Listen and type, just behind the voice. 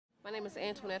My name is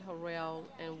Antoinette Harrell,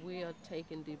 and we are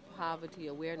taking the Poverty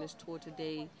Awareness Tour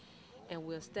today, and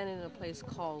we're standing in a place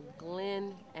called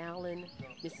Glen Allan,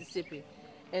 Mississippi.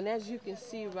 And as you can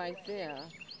see right there,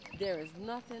 there is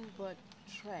nothing but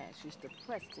trash. It's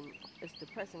depressing. It's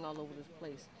depressing all over this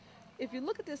place. If you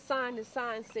look at this sign, the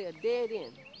sign says a dead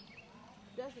end.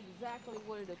 That's exactly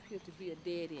what it appears to be, a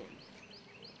dead end.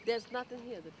 There's nothing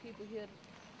here. The people here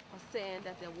are saying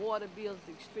that their water bill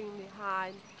is extremely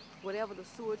high. Whatever the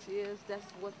sewage is, that's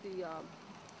what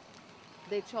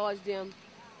they charge them.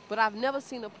 But I've never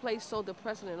seen a place so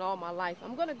depressing in all my life.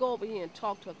 I'm going to go over here and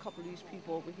talk to a couple of these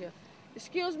people over here.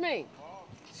 Excuse me.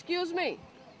 Excuse me.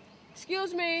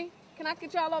 Excuse me. Can I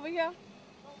get y'all over here?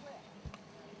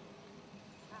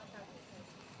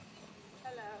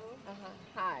 Hello.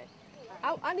 Hi.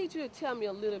 I need you to tell me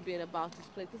a little bit about this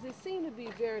place, because it seems to be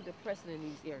very depressing in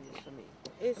these areas for me.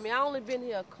 I only been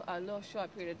here a little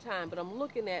short period of time, but I'm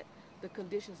looking at the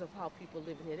conditions of how people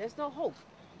live in here. There's no hope.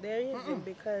 There isn't,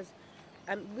 because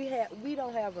we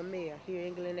don't have a mayor here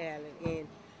in Glen Allan, and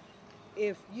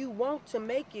if you want to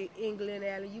make it in Glen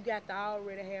Allan, you got to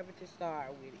already have it to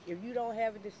start with it. If you don't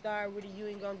have it to start with it, you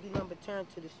ain't gonna do nothing but turn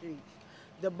to the streets.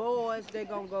 The boys, they're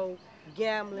gonna go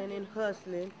gambling and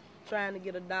hustling, trying to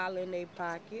get $1 in their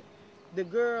pocket. The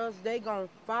girls, they gonna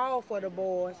fall for the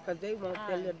boys because they want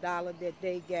that little dollar that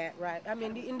they got, right? I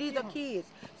mean, and these are kids,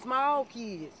 small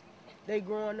kids. They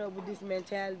growing up with this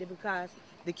mentality because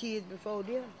the kids before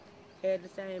them had the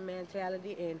same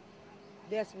mentality, and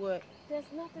that's what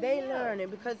they learning,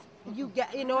 because you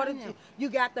got, in order to, you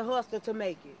got the hustle to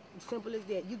make it. Simple as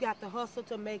that. You got the hustle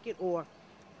to make it, or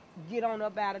get on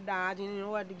up out of Dodge, and in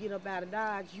order to get up out of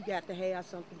Dodge, you got to have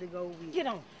something to go with. Get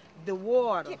on. The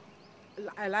water.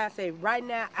 Like I say, right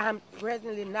now, I'm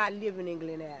presently not living in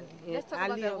Glen Allan. Let's talk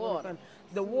about that water.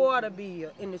 The water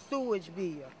bill and the sewage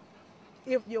bill.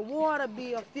 If your water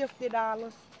bill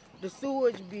 $50, the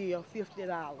sewage bill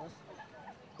 $50.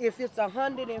 If it's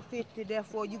 $150,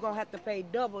 therefore you're gonna have to pay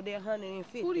double that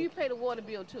 $150. Who do you pay the water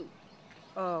bill to?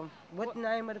 What the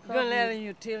name of the company? Glen Allan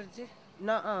Utility.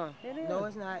 No,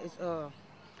 it's not. It's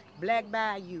Black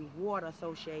Bayou Water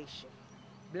Association.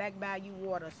 Black Bayou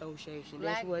Water Association.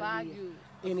 Black That's what Bayou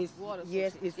it is. And it's, Water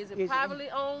yes, Association. Is it privately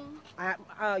owned?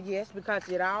 Yes, because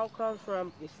it all comes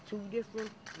from, it's two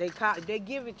different, they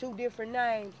give it two different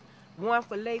names, one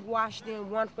for Lake Washington,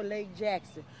 one for Lake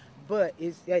Jackson, but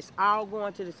it's all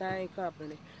going to the same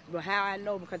company. But how I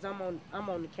know, because I'm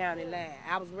on the county line.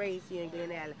 I was raised here in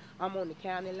Glen Allan. I'm on the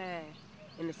county line,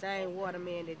 and the same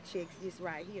waterman that checks this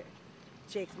right here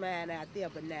checks mine out there.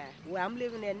 But now, where I'm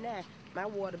living at now, my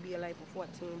water bill ain't for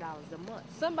 $14 a month.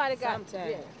 Somebody got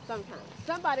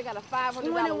Somebody got a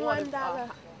 $500 water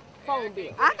phone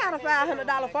bill. I got a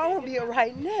 $500 phone bill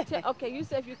right now. Okay, you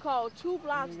said if you call 2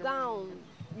 blocks down,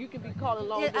 you can be calling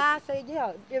long distance. I say,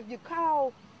 yeah, if you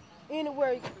call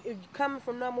anywhere, if you're coming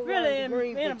from number Really, one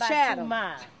degree in for about Chatham, 2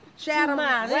 miles. Chatham, 2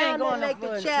 miles. They ain't going Lake no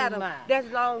further to than Chatham, 2 miles.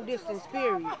 that's long distance,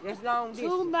 period. That's long distance.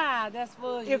 2 miles, that's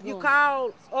far as If you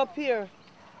call up here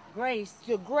Grace.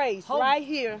 to Grace, Hope. right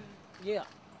here, Yeah.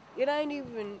 it ain't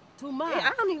even 2 miles.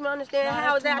 I don't even understand No,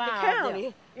 how that's it's 2 out the miles, county.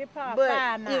 yeah. It probably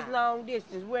 5 But miles. it's long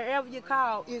distance. Wherever you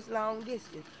call, it's long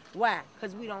distance. Why?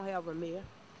 Because we don't have a mayor.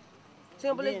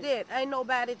 Simple as that. Ain't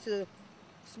nobody to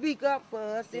speak up for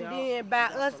us, and then by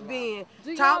us being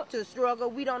taught to struggle,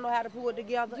 we don't know how to pull it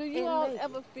together. Do you all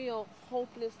ever feel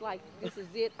hopeless, like this is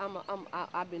it?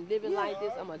 I've been living like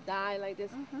this. I'm gonna die like this.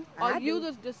 Are you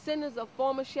the descendants of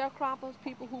former sharecroppers,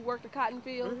 people who worked the cotton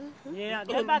fields? Yeah, And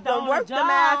that's about the don't only work them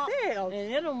job. ourselves.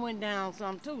 And it done went down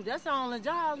some too. That's the only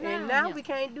job now. And now we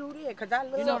can't do that, because I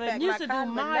love You know, they back used my to do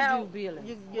cotton, but module now billing.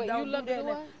 you don't love do to do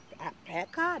that. what? I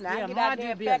pack cotton. Yeah, I get out there module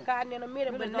and billing. pack cotton in a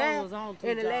minute, Really but now, goes on 2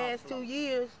 in the jobs last for 2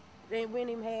 years, they ain't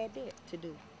even had that to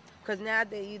do. Because now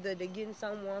they're getting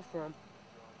someone from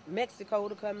Mexico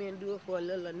to come in and do it for a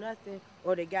little or nothing,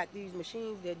 or they got these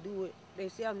machines that do it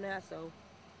themselves now, so.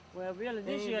 Well, really,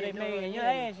 this They year they ain't made, doing and your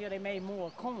nothing. last year they made more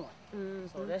corn.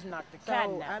 So that's not the So,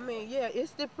 cotton I out. mean, yeah,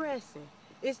 it's depressing.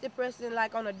 It's depressing.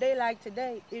 Like on a day like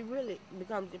today, it really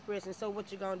becomes depressing. So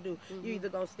what you gonna do? You either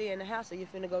gonna stay in the house or you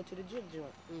finna go to the juke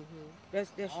joint.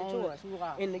 That's your Only choice. 2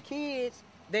 hours. And the kids,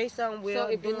 they somewhere. So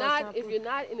if you're doing not something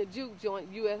in the juke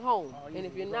joint, you at home. Oh, And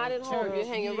if you you're go not to at home, church. you're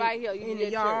hanging right here. You in be the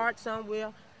at yard church.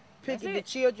 somewhere, picking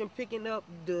That's the it. children, picking up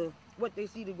what they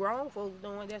see the grown folks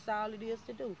doing. That's all it is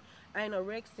to do. Ain't a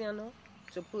rec center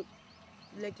to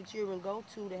let the children go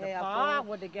to have park, fun.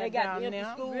 what they They got got the down empty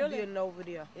there, school really? building over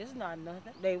there. It's not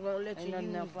nothing. They won't let Ain't you nothing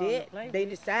use else for 'em to play that. They with.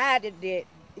 decided that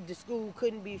the school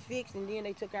couldn't be fixed, and then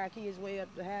they took our kids way up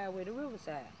the highway to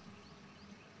Riverside.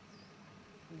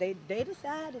 they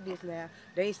decided this now.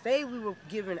 They say we were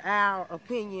giving our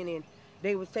opinion and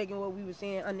they was taking what we were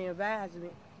saying under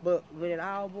advisement. But when it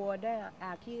all boiled down,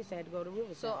 our kids had to go to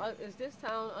Riverside. So is this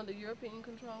town under European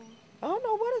control? I don't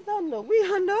know what is under. We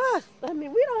under us. I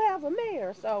mean, we don't have a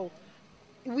mayor, so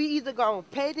we either gonna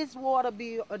pay this water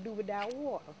bill or do without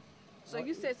water. So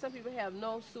you said some people have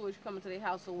no sewage coming to their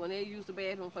house, so when they use the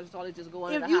bathroom first, all they just go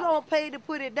under the If you house. don't pay to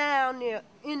put it down there,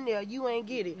 in there, you ain't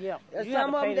get it. Yeah. You Some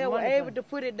have to of pay them the that were money able for it. to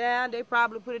put it down, they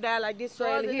probably put it down like this So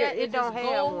trailer other here. than It don't just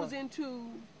have goes one. into.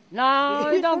 No,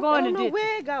 it don't go in the I don't know ditch.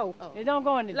 where it go. Oh. It don't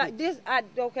go in the Like ditch. this,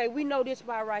 okay, we know this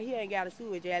spot right here ain't got a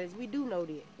sewage, Alice. We do know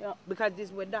that. Yeah. Because this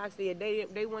is what Doc said.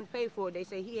 They wouldn't pay for it. They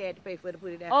say he had to pay for it to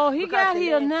put it down. Oh, he Because got the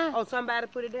here man- now. Oh, somebody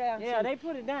put it down. Yeah, So they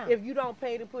put it down. if you don't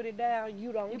pay to put it down,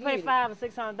 you don't You get pay it. $500 or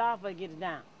 $600 for to get it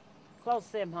down. Close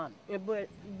to $700. But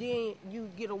then you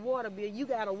get a water bill. You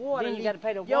got a water Then you leak. gotta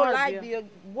pay the Your water light bill.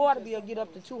 water bill get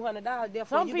up to $200.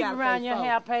 Therefore, Some you people gotta around pay your $4.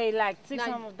 here pay like Now,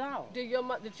 $600. Did your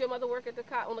mother work at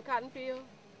on the cotton field?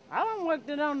 I done worked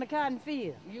it on the cotton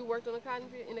field. You worked on the cotton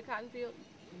field in the cotton field.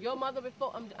 Your mother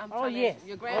before? I'm Oh trying to yes. ask,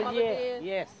 your grandmother oh, yeah. did.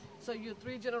 Yes. So you're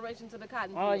 3 generations of the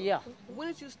cotton field. Oh yeah. When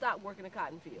did you stop working the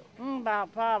cotton field?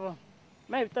 About probably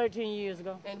maybe 13 years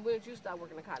ago. And when did you stop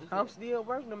working the cotton field? I'm still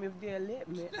working them if they'll let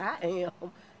me. I am.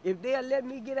 If they'll let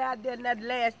me get out there, not the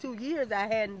last 2 years I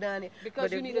hadn't done it. Because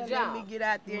but you if need a they'll job. Let me get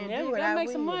out there and Yeah, do you it. gotta I make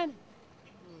some will. money.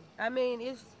 I mean,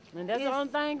 it's And that's the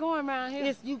only thing going around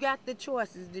here. you got the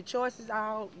choices. The choices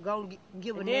all gonna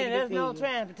give a And then negative there's no feeling.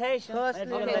 transportation. Hustling.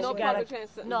 unless Okay, you no got public a,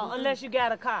 transit. No, unless you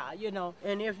got a car, you know.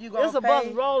 And if you gonna It's a pay, bus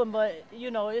rolling, but you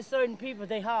know, it's certain people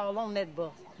they haul on that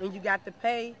bus. and you got to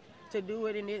pay to do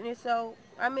it, and it's so.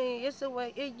 I mean, it's a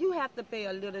way. You have to pay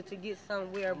a little to get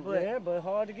somewhere, but Yeah, but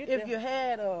hard to get if there. you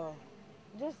had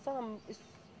just some,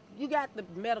 you got the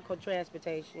medical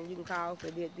transportation. You can call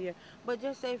for that there. But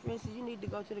just say, for instance, you need to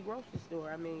go to the grocery store.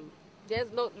 I mean, There's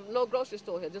no grocery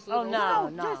store here. Just a Oh,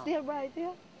 little no. just there right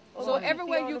there. So Or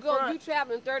everywhere on you the go, front. you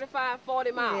traveling 35,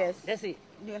 40 miles. Yes. That's it.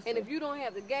 Yes. And sir. if you don't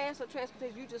have the gas or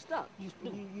transportation, you just stuck. you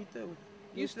through.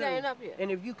 You through. standing up here. And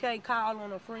if you can't call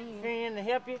on a friend, Friend to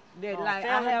help you. that or like I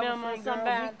family have a member or friend, girl,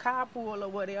 somebody. we carpool or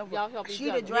whatever. Y'all help each she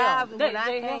other. the driver They when I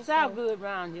help can't. out so- good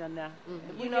around here now.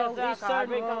 You know, there's there's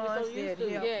certain so ones used that to.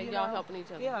 help. Yeah, you y'all know? helping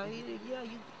each other. Yeah,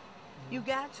 you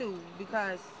got to,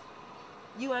 because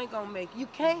you ain't gonna make. You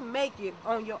can't make it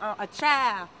on your own. A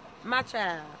child, my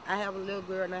child. I have a little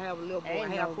girl and I have a little boy.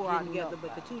 Ain't I have no 4 getting altogether, up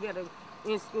but the out. 2 that are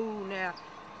in school now,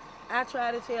 I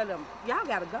try to tell them, y'all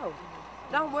gotta go.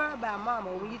 Don't worry about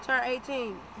mama. When you turn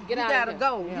 18, Get you out of gotta here.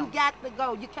 go. Yeah. You got to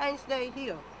go. You can't stay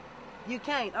here. You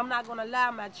can't. I'm not gonna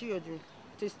allow my children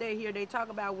to stay here. They talk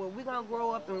about, well, we're gonna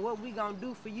grow up and what we gonna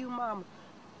do for you, mama.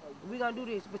 We're gonna do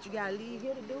this, but you gotta leave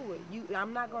here to do it.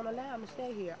 I'm not gonna allow them to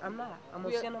stay here. I'm not. I'm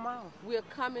gonna send them off. We're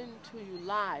coming to you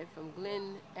live from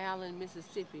Glen Allan,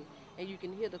 Mississippi, and you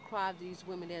can hear the cry of these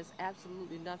women. There's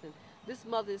absolutely nothing. This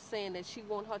mother is saying that she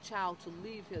wants her child to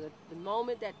leave here. The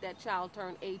moment that child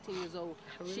turned 18 years old,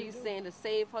 she's saying to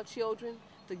save her children,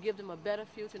 to give them a better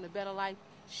future and a better life.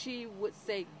 She would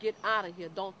say, get out of here.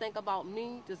 Don't think about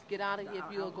me. Just get out of here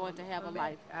if you are going to have a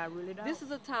life. I really don't. This is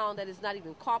a town that is not even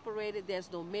incorporated.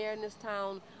 There's no mayor in this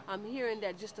town. I'm hearing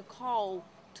that just to call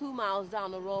 2 miles down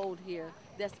the road here,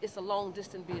 it's a long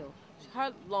distance bill.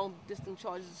 Her long distance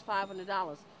charge is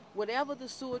 $500. Whatever the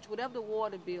sewage, whatever the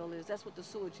water bill is, that's what the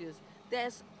sewage is.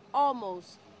 There's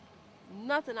almost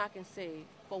nothing I can say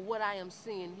for what I am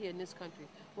seeing here in this country.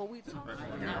 When we talk